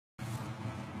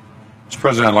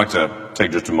President, I'd like to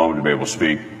take just a moment to be able to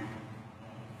speak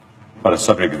about a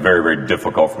subject that's very, very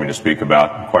difficult for me to speak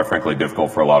about, and quite frankly,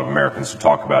 difficult for a lot of Americans to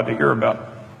talk about, to hear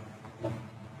about. It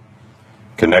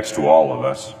connects to all of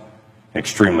us in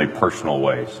extremely personal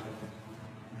ways.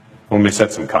 Let me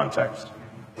set some context.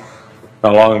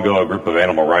 Not long ago, a group of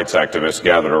animal rights activists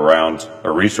gathered around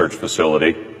a research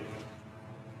facility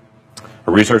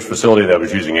that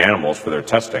was using animals for their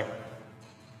testing.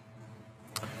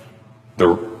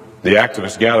 The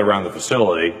activists gathered around the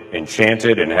facility and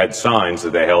chanted and had signs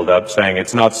that they held up saying,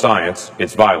 "It's not science,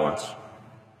 it's violence."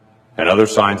 And other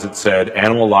signs that said,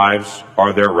 "Animal lives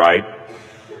are their right.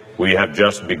 We have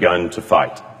just begun to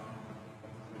fight."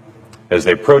 As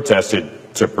they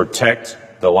protested to protect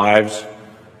the lives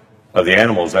of the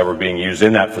animals that were being used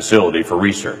in that facility for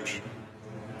research.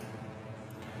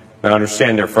 Now, I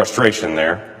understand their frustration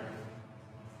there,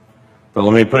 but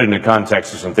let me put it into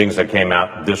context of some things that came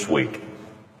out this week.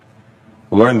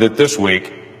 We learned that this week,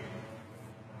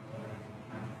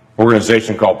 an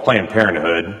organization called Planned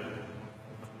Parenthood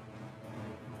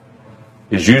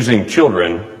is using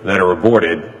children that are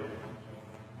aborted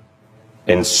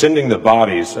and sending the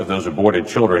bodies of those aborted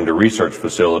children to research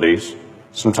facilities,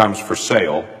 sometimes for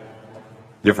sale,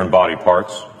 different body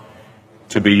parts,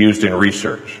 to be used in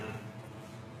research.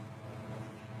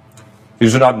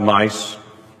 These are not mice.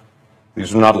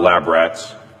 These are not lab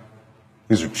rats.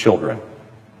 These are children.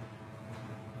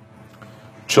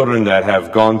 Children that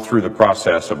have gone through the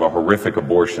process of a horrific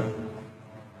abortion.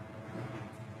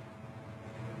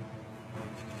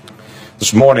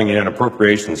 This morning in an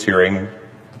appropriations hearing,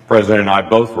 the President and I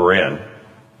both were in,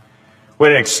 we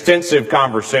had an extensive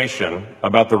conversation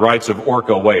about the rights of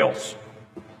orca whales.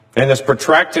 And this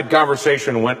protracted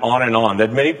conversation went on and on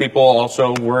that many people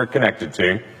also were connected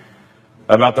to,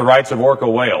 about the rights of orca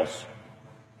whales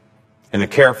and the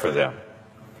care for them.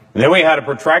 And then we had a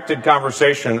protracted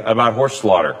conversation about horse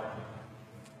slaughter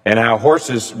and how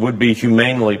horses would be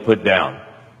humanely put down.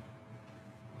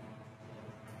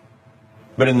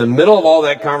 But in the middle of all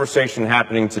that conversation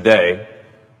happening today,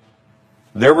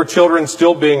 there were children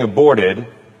still being aborted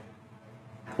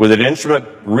with an instrument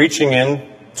reaching in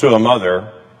to a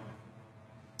mother,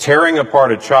 tearing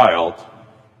apart a child,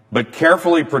 but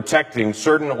carefully protecting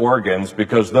certain organs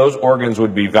because those organs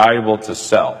would be valuable to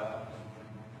sell.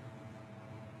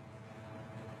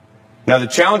 Now, the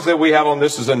challenge that we have on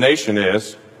this as a nation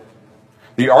is,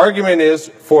 the argument is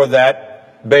for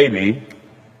that baby,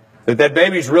 that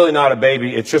baby's really not a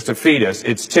baby, it's just a fetus,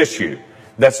 it's tissue.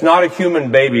 That's not a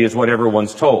human baby is what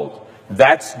everyone's told.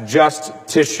 That's just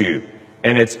tissue,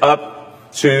 and it's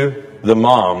up to the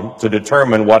mom to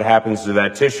determine what happens to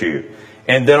that tissue.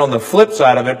 And then on the flip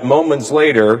side of it, moments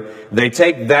later, they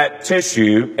take that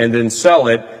tissue and then sell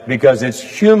it because it's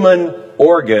human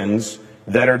organs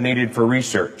that are needed for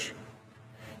research.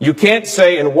 You can't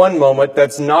say in one moment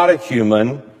that's not a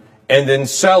human and then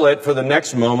sell it for the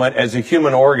next moment as a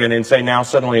human organ and say now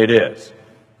suddenly it is.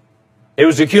 It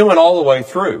was a human all the way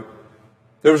through.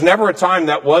 There was never a time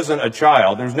that wasn't a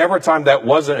child. There was never a time that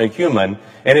wasn't a human.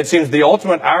 And it seems the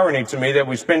ultimate irony to me that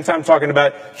we spend time talking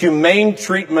about humane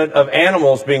treatment of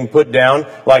animals being put down,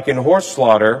 like in horse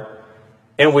slaughter,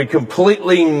 and we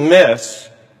completely miss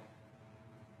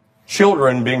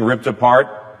children being ripped apart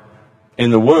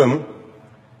in the womb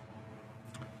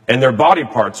and their body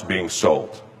parts being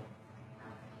sold.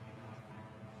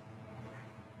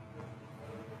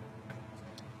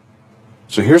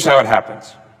 So here's how it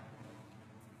happens.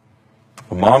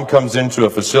 A mom comes into a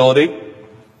facility,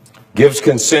 gives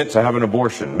consent to have an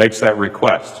abortion, makes that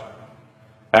request.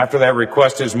 After that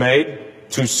request is made,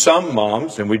 to some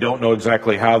moms, and we don't know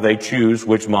exactly how they choose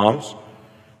which moms,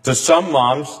 to some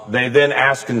moms, they then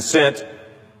ask consent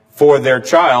for their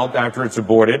child, after it's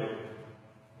aborted,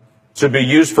 to be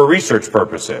used for research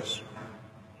purposes.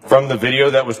 From the video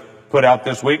that was put out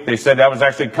this week, they said that was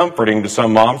actually comforting to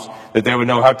some moms, that they would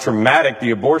know how traumatic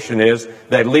the abortion is,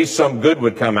 that at least some good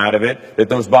would come out of it, that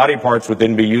those body parts would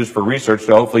then be used for research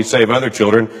to hopefully save other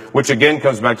children, which again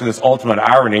comes back to this ultimate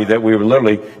irony that we would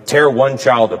literally tear one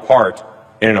child apart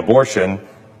in an abortion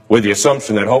with the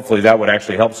assumption that hopefully that would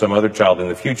actually help some other child in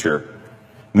the future,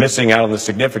 missing out on the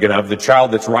significance of the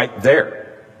child that's right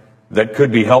there, that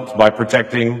could be helped by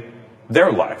protecting their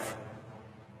life.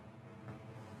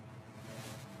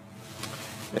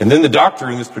 And then the doctor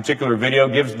in this particular video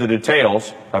gives the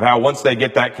details of how once they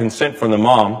get that consent from the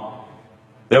mom,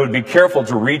 they would be careful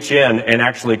to reach in and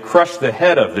actually crush the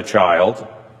head of the child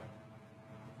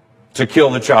to kill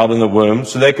the child in the womb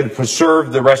so they could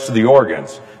preserve the rest of the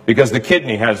organs, because the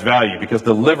kidney has value, because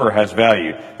the liver has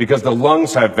value, because the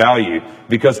lungs have value,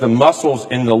 because the muscles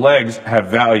in the legs have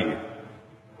value.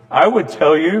 I would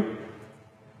tell you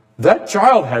That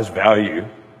child has value.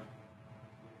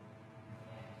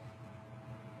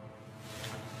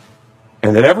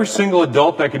 And that every single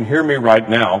adult that can hear me right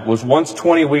now was once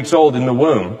 20 weeks old in the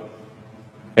womb,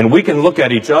 and we can look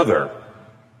at each other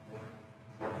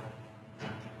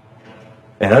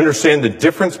and understand the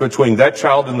difference between that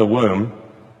child in the womb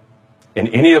and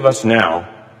any of us now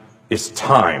is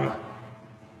time.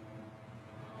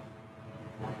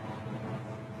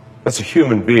 That's a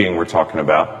human being we're talking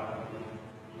about.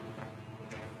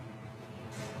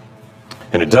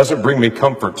 And it doesn't bring me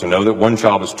comfort to know that one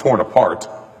child is torn apart,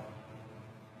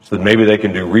 so that maybe they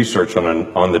can do research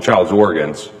on the child's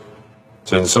organs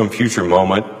to in some future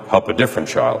moment help a different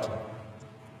child.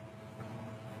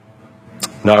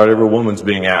 Not every woman's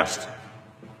being asked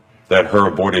that her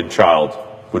aborted child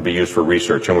would be used for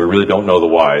research, and we really don't know the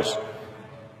whys.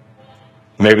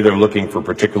 Maybe they're looking for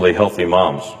particularly healthy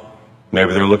moms.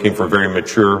 Maybe they're looking for very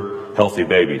mature, healthy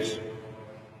babies.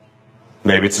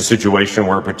 Maybe it's a situation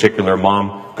where a particular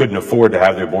mom couldn't afford to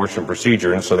have the abortion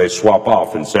procedure, and so they swap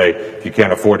off and say, if you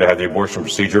can't afford to have the abortion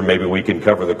procedure, maybe we can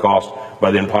cover the cost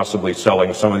by then possibly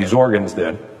selling some of these organs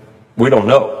then. We don't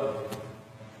know.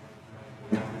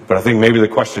 But I think maybe the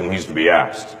question needs to be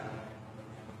asked.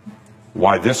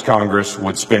 Why this Congress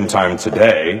would spend time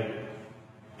today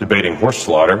debating horse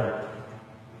slaughter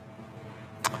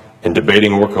and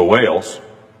debating orca whales,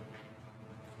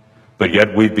 but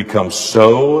yet we've become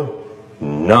so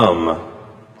numb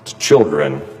to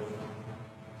children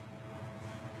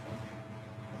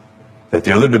that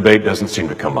the other debate doesn't seem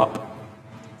to come up.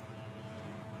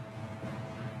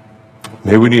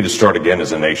 Maybe we need to start again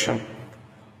as a nation,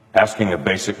 asking a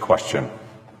basic question.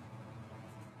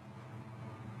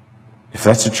 If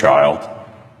that's a child,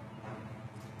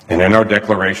 and in our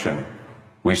declaration,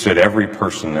 we said every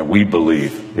person that we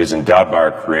believe is endowed by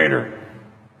our Creator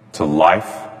to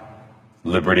life,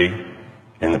 liberty,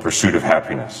 and the pursuit of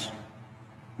happiness.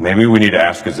 Maybe we need to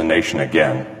ask as a nation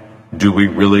again, do we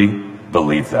really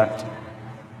believe that?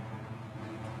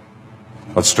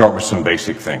 Let's start with some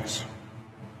basic things.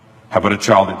 How about a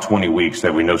child at 20 weeks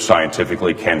that we know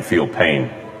scientifically can feel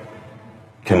pain,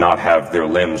 cannot have their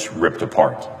limbs ripped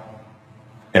apart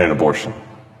in an abortion?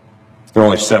 There are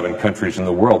only 7 countries in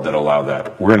the world that allow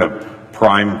that. We're in a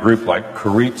prime group like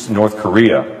North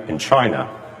Korea and China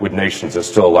with nations that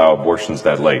still allow abortions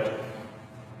that late.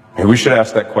 Maybe we should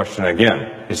ask that question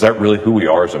again. Is that really who we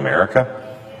are as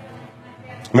America?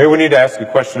 Maybe we need to ask the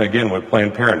question again with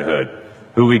Planned Parenthood,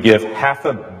 who we give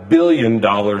 $500 million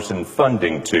in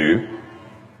funding to.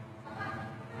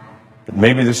 But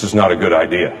maybe this is not a good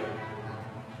idea.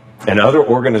 And other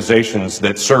organizations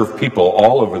that serve people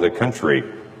all over the country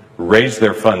raise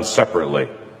their funds separately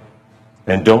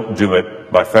and don't do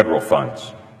it by federal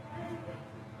funds.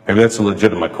 Maybe that's a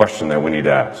legitimate question that we need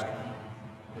to ask.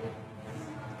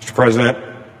 Mr. President,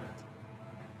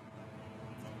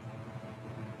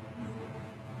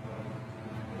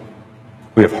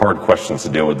 we have hard questions to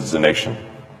deal with as a nation.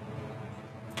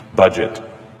 Budget,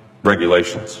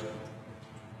 regulations,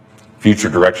 future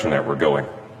direction that we're going.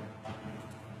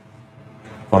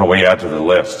 Why don't we add to the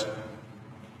list,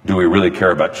 do we really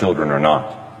care about children or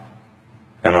not?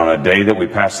 And on a day that we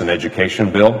pass an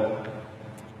education bill,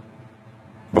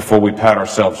 before we pat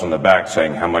ourselves on the back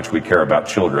saying how much we care about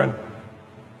children,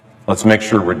 let's make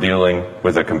sure we're dealing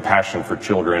with a compassion for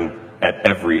children at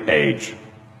every age,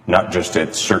 not just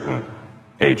at certain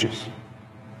ages.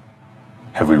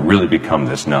 Have we really become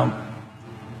this numb?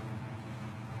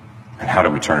 And how do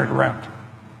we turn it around?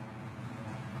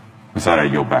 With that, I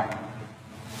yield back.